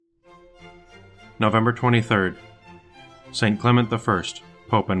November 23rd. St. Clement I,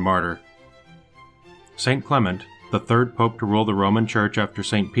 Pope and Martyr. St. Clement, the third pope to rule the Roman Church after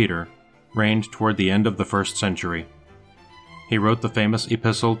St. Peter, reigned toward the end of the 1st century. He wrote the famous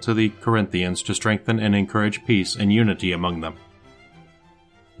epistle to the Corinthians to strengthen and encourage peace and unity among them.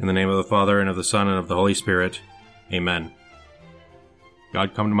 In the name of the Father, and of the Son, and of the Holy Spirit. Amen.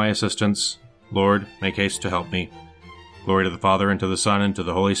 God, come to my assistance. Lord, make haste to help me. Glory to the Father, and to the Son, and to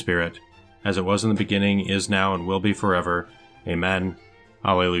the Holy Spirit, as it was in the beginning, is now, and will be forever. Amen.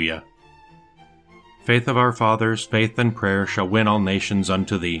 Alleluia. Faith of our fathers, faith and prayer shall win all nations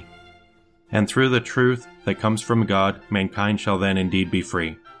unto thee. And through the truth that comes from God, mankind shall then indeed be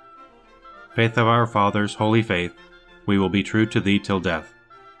free. Faith of our fathers, holy faith, we will be true to thee till death.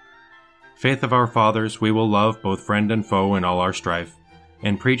 Faith of our fathers, we will love both friend and foe in all our strife,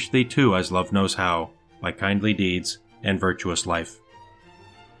 and preach thee too as love knows how, by kindly deeds and virtuous life.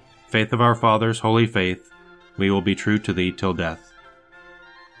 Faith of our fathers, holy faith, we will be true to thee till death.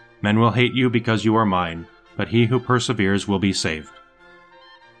 Men will hate you because you are mine, but he who perseveres will be saved.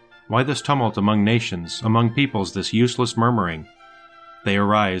 Why this tumult among nations, among peoples this useless murmuring? They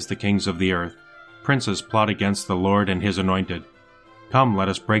arise, the kings of the earth. Princes plot against the Lord and his anointed. Come, let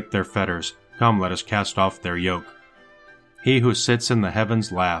us break their fetters. Come, let us cast off their yoke. He who sits in the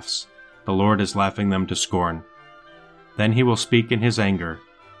heavens laughs. The Lord is laughing them to scorn. Then he will speak in his anger.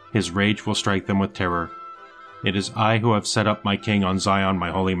 His rage will strike them with terror. It is I who have set up my king on Zion,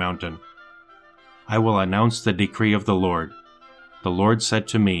 my holy mountain. I will announce the decree of the Lord. The Lord said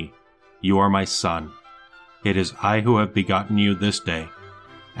to me, You are my son. It is I who have begotten you this day.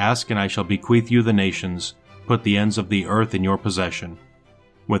 Ask, and I shall bequeath you the nations, put the ends of the earth in your possession.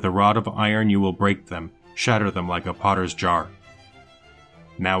 With a rod of iron you will break them, shatter them like a potter's jar.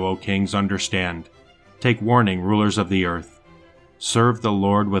 Now, O kings, understand. Take warning, rulers of the earth. Serve the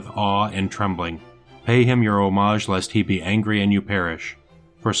Lord with awe and trembling. Pay him your homage, lest he be angry and you perish,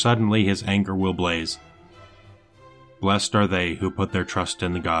 for suddenly his anger will blaze. Blessed are they who put their trust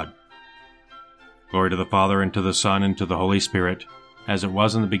in the God. Glory to the Father, and to the Son, and to the Holy Spirit, as it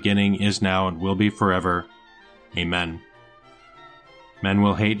was in the beginning, is now, and will be forever. Amen. Men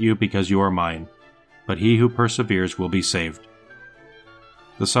will hate you because you are mine, but he who perseveres will be saved.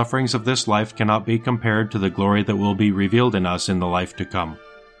 The sufferings of this life cannot be compared to the glory that will be revealed in us in the life to come.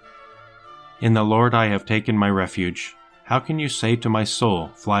 In the Lord I have taken my refuge. How can you say to my soul,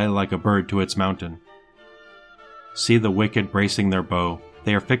 Fly like a bird to its mountain? See the wicked bracing their bow.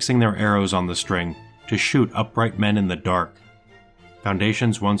 They are fixing their arrows on the string, to shoot upright men in the dark.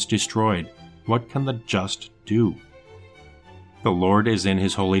 Foundations once destroyed, what can the just do? The Lord is in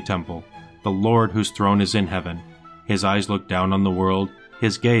his holy temple, the Lord whose throne is in heaven. His eyes look down on the world,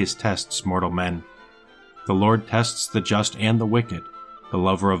 his gaze tests mortal men. The Lord tests the just and the wicked, the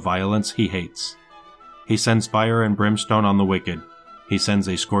lover of violence he hates. He sends fire and brimstone on the wicked, he sends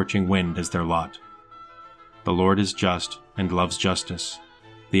a scorching wind as their lot. The Lord is just and loves justice.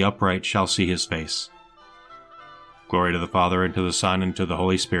 The upright shall see his face. Glory to the Father, and to the Son, and to the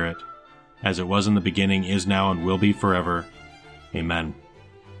Holy Spirit, as it was in the beginning, is now, and will be forever. Amen.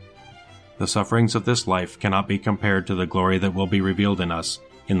 The sufferings of this life cannot be compared to the glory that will be revealed in us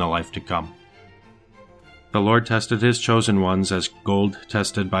in the life to come. The Lord tested his chosen ones as gold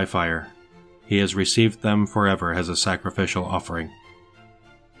tested by fire. He has received them forever as a sacrificial offering.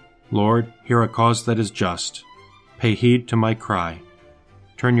 Lord, hear a cause that is just. Pay heed to my cry.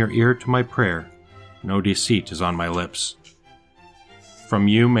 Turn your ear to my prayer. No deceit is on my lips. From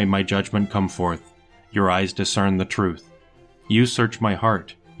you may my judgment come forth. Your eyes discern the truth. You search my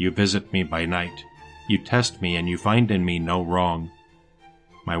heart. You visit me by night. You test me, and you find in me no wrong.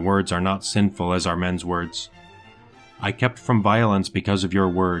 My words are not sinful as are men's words. I kept from violence because of your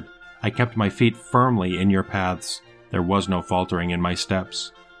word. I kept my feet firmly in your paths. There was no faltering in my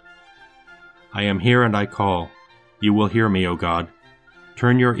steps. I am here and I call. You will hear me, O God.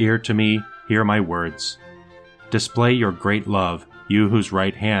 Turn your ear to me, hear my words. Display your great love, you whose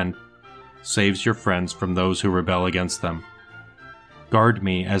right hand saves your friends from those who rebel against them. Guard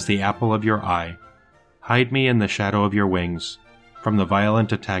me as the apple of your eye. Hide me in the shadow of your wings, from the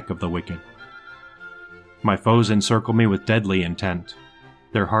violent attack of the wicked. My foes encircle me with deadly intent.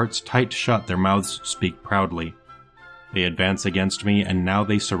 Their hearts tight shut, their mouths speak proudly. They advance against me, and now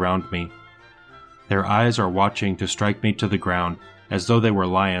they surround me. Their eyes are watching to strike me to the ground, as though they were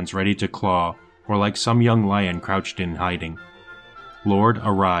lions ready to claw, or like some young lion crouched in hiding. Lord,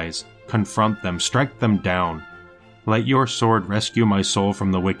 arise, confront them, strike them down. Let your sword rescue my soul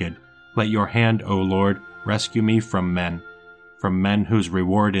from the wicked. Let your hand, O Lord, rescue me from men whose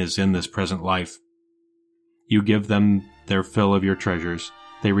reward is in this present life. You give them their fill of your treasures.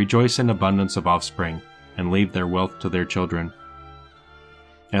 They rejoice in abundance of offspring, and leave their wealth to their children.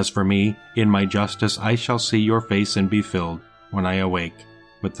 As for me, in my justice I shall see your face and be filled, when I awake,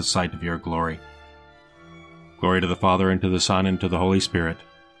 with the sight of your glory. Glory to the Father, and to the Son, and to the Holy Spirit,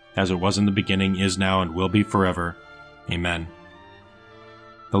 as it was in the beginning, is now, and will be forever. Amen.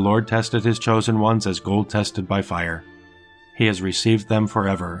 The Lord tested his chosen ones as gold tested by fire. He has received them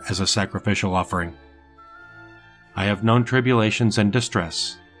forever as a sacrificial offering. I have known tribulations and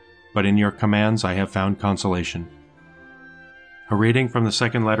distress, but in your commands I have found consolation. A reading from the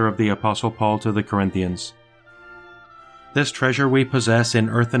second letter of the Apostle Paul to the Corinthians. This treasure we possess in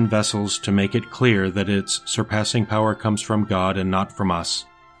earthen vessels to make it clear that its surpassing power comes from God and not from us.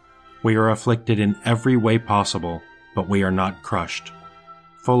 We are afflicted in every way possible, but we are not crushed.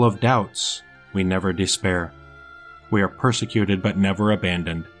 Full of doubts, we never despair. We are persecuted but never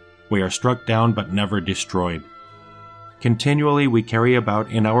abandoned. We are struck down but never destroyed. Continually we carry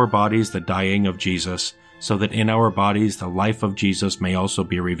about in our bodies the dying of Jesus, so that in our bodies the life of Jesus may also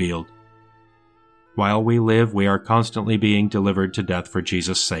be revealed. While we live, we are constantly being delivered to death for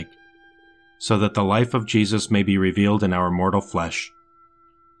Jesus' sake, so that the life of Jesus may be revealed in our mortal flesh.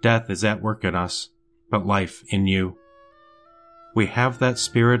 Death is at work in us, but life in you. We have that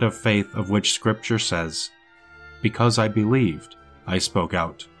spirit of faith of which Scripture says, "Because I believed, I spoke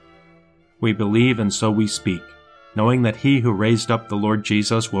out." We believe and so we speak, knowing that he who raised up the Lord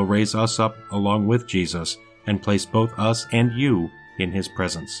Jesus will raise us up along with Jesus and place both us and you in his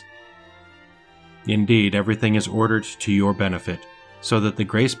presence. Indeed, everything is ordered to your benefit, so that the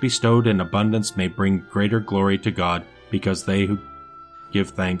grace bestowed in abundance may bring greater glory to God, because they who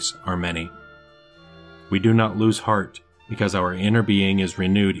give thanks are many. We do not lose heart, because our inner being is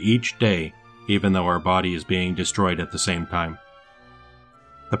renewed each day, even though our body is being destroyed at the same time.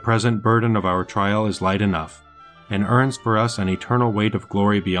 The present burden of our trial is light enough, and earns for us an eternal weight of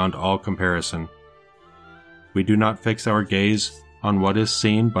glory beyond all comparison. We do not fix our gaze on what is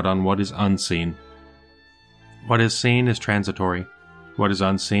seen, but on what is unseen. What is seen is transitory. What is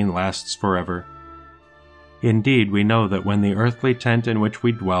unseen lasts forever. Indeed, we know that when the earthly tent in which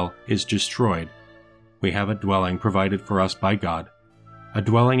we dwell is destroyed, we have a dwelling provided for us by God, a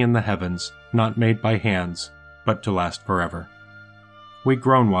dwelling in the heavens, not made by hands, but to last forever. We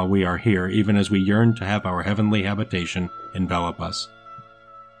groan while we are here, even as we yearn to have our heavenly habitation envelop us.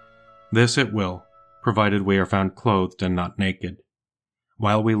 This it will, provided we are found clothed and not naked.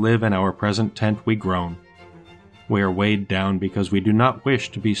 While we live in our present tent, we groan. We are weighed down because we do not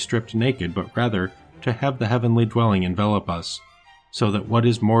wish to be stripped naked, but rather to have the heavenly dwelling envelop us, so that what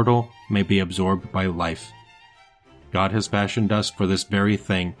is mortal may be absorbed by life. God has fashioned us for this very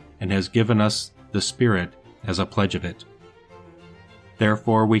thing, and has given us the Spirit as a pledge of it.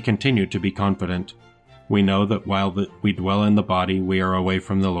 Therefore we continue to be confident. We know that while we dwell in the body, we are away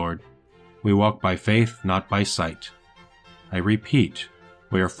from the Lord. We walk by faith, not by sight. I repeat,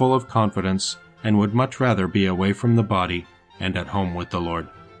 we are full of confidence, and would much rather be away from the body and at home with the Lord.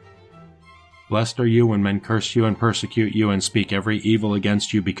 Blessed are you when men curse you and persecute you and speak every evil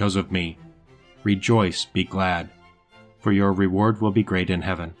against you because of me. Rejoice, be glad, for your reward will be great in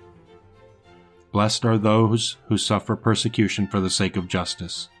heaven. Blessed are those who suffer persecution for the sake of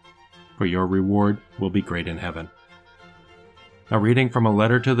justice, for your reward will be great in heaven. A reading from a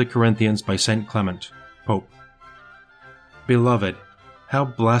letter to the Corinthians by St. Clement, Pope. Beloved, how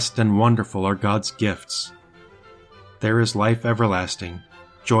blessed and wonderful are God's gifts! There is life everlasting,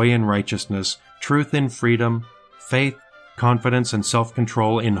 joy in righteousness, truth in freedom, faith, confidence, and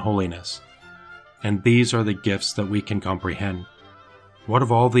self-control in holiness. And these are the gifts that we can comprehend. What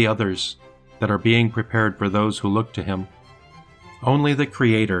of all the others that are being prepared for those who look to him? Only the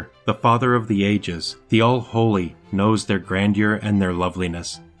Creator, the Father of the ages, the All-Holy, knows their grandeur and their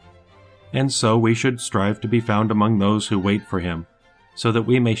loveliness. And so we should strive to be found among those who wait for him, so that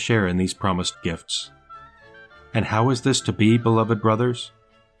we may share in these promised gifts. And how is this to be, beloved brothers?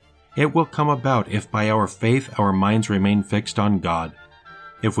 It will come about if by our faith our minds remain fixed on God,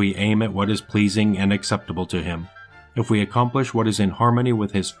 if we aim at what is pleasing and acceptable to him, if we accomplish what is in harmony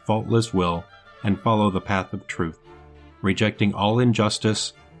with his faultless will, and follow the path of truth, rejecting all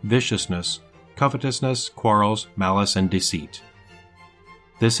injustice, viciousness, covetousness, quarrels, malice, and deceit.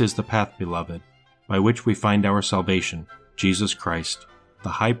 This is the path, beloved, by which we find our salvation, Jesus Christ, the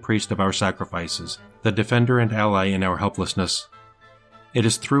high priest of our sacrifices, the defender and ally in our helplessness. It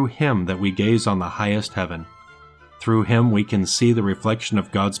is through him that we gaze on the highest heaven. Through him we can see the reflection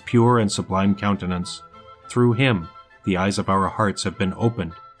of God's pure and sublime countenance. Through him the eyes of our hearts have been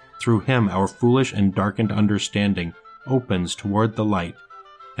opened. Through him our foolish and darkened understanding opens toward the light,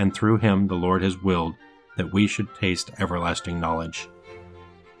 and through him the Lord has willed that we should taste everlasting knowledge.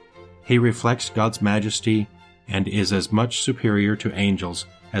 He reflects God's majesty and is as much superior to angels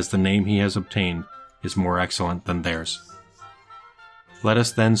as the name he has obtained is more excellent than theirs. Let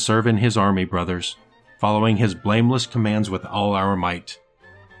us then serve in his army, brothers, following his blameless commands with all our might.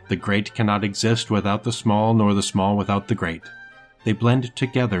 The great cannot exist without the small, nor the small without the great. They blend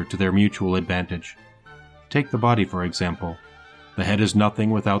together to their mutual advantage. Take the body, for example. The head is nothing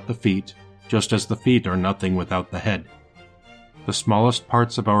without the feet, just as the feet are nothing without the head. The smallest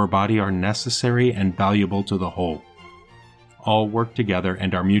parts of our body are necessary and valuable to the whole. All work together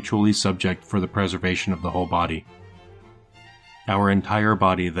and are mutually subject for the preservation of the whole body. Our entire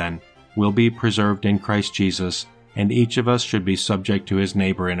body, then, will be preserved in Christ Jesus, and each of us should be subject to his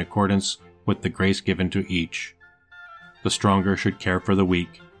neighbor in accordance with the grace given to each. The stronger should care for the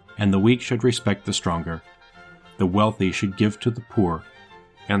weak, and the weak should respect the stronger. The wealthy should give to the poor,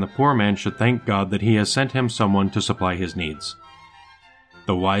 and the poor man should thank God that he has sent him someone to supply his needs.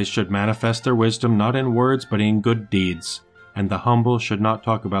 The wise should manifest their wisdom not in words but in good deeds, and the humble should not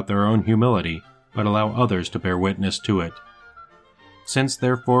talk about their own humility, but allow others to bear witness to it. Since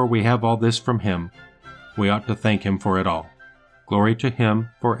therefore we have all this from him, we ought to thank him for it all. Glory to him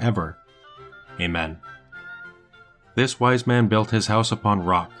forever. Amen. This wise man built his house upon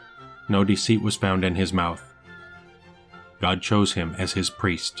rock. No deceit was found in his mouth. God chose him as his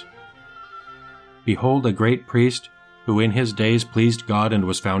priest. Behold, a great priest, who in his days pleased God and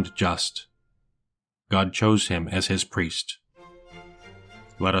was found just. God chose him as his priest.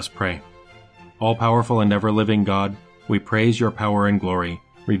 Let us pray. All-powerful and ever-living God, we praise your power and glory,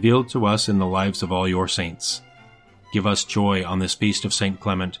 revealed to us in the lives of all your saints. Give us joy on this feast of St.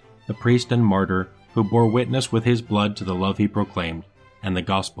 Clement, the priest and martyr, who bore witness with his blood to the love he proclaimed and the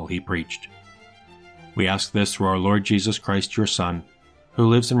gospel he preached. We ask this through our Lord Jesus Christ, your Son, who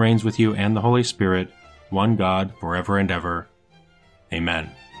lives and reigns with you and the Holy Spirit, one God, forever and ever.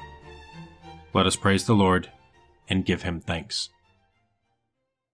 Amen. Let us praise the Lord and give him thanks.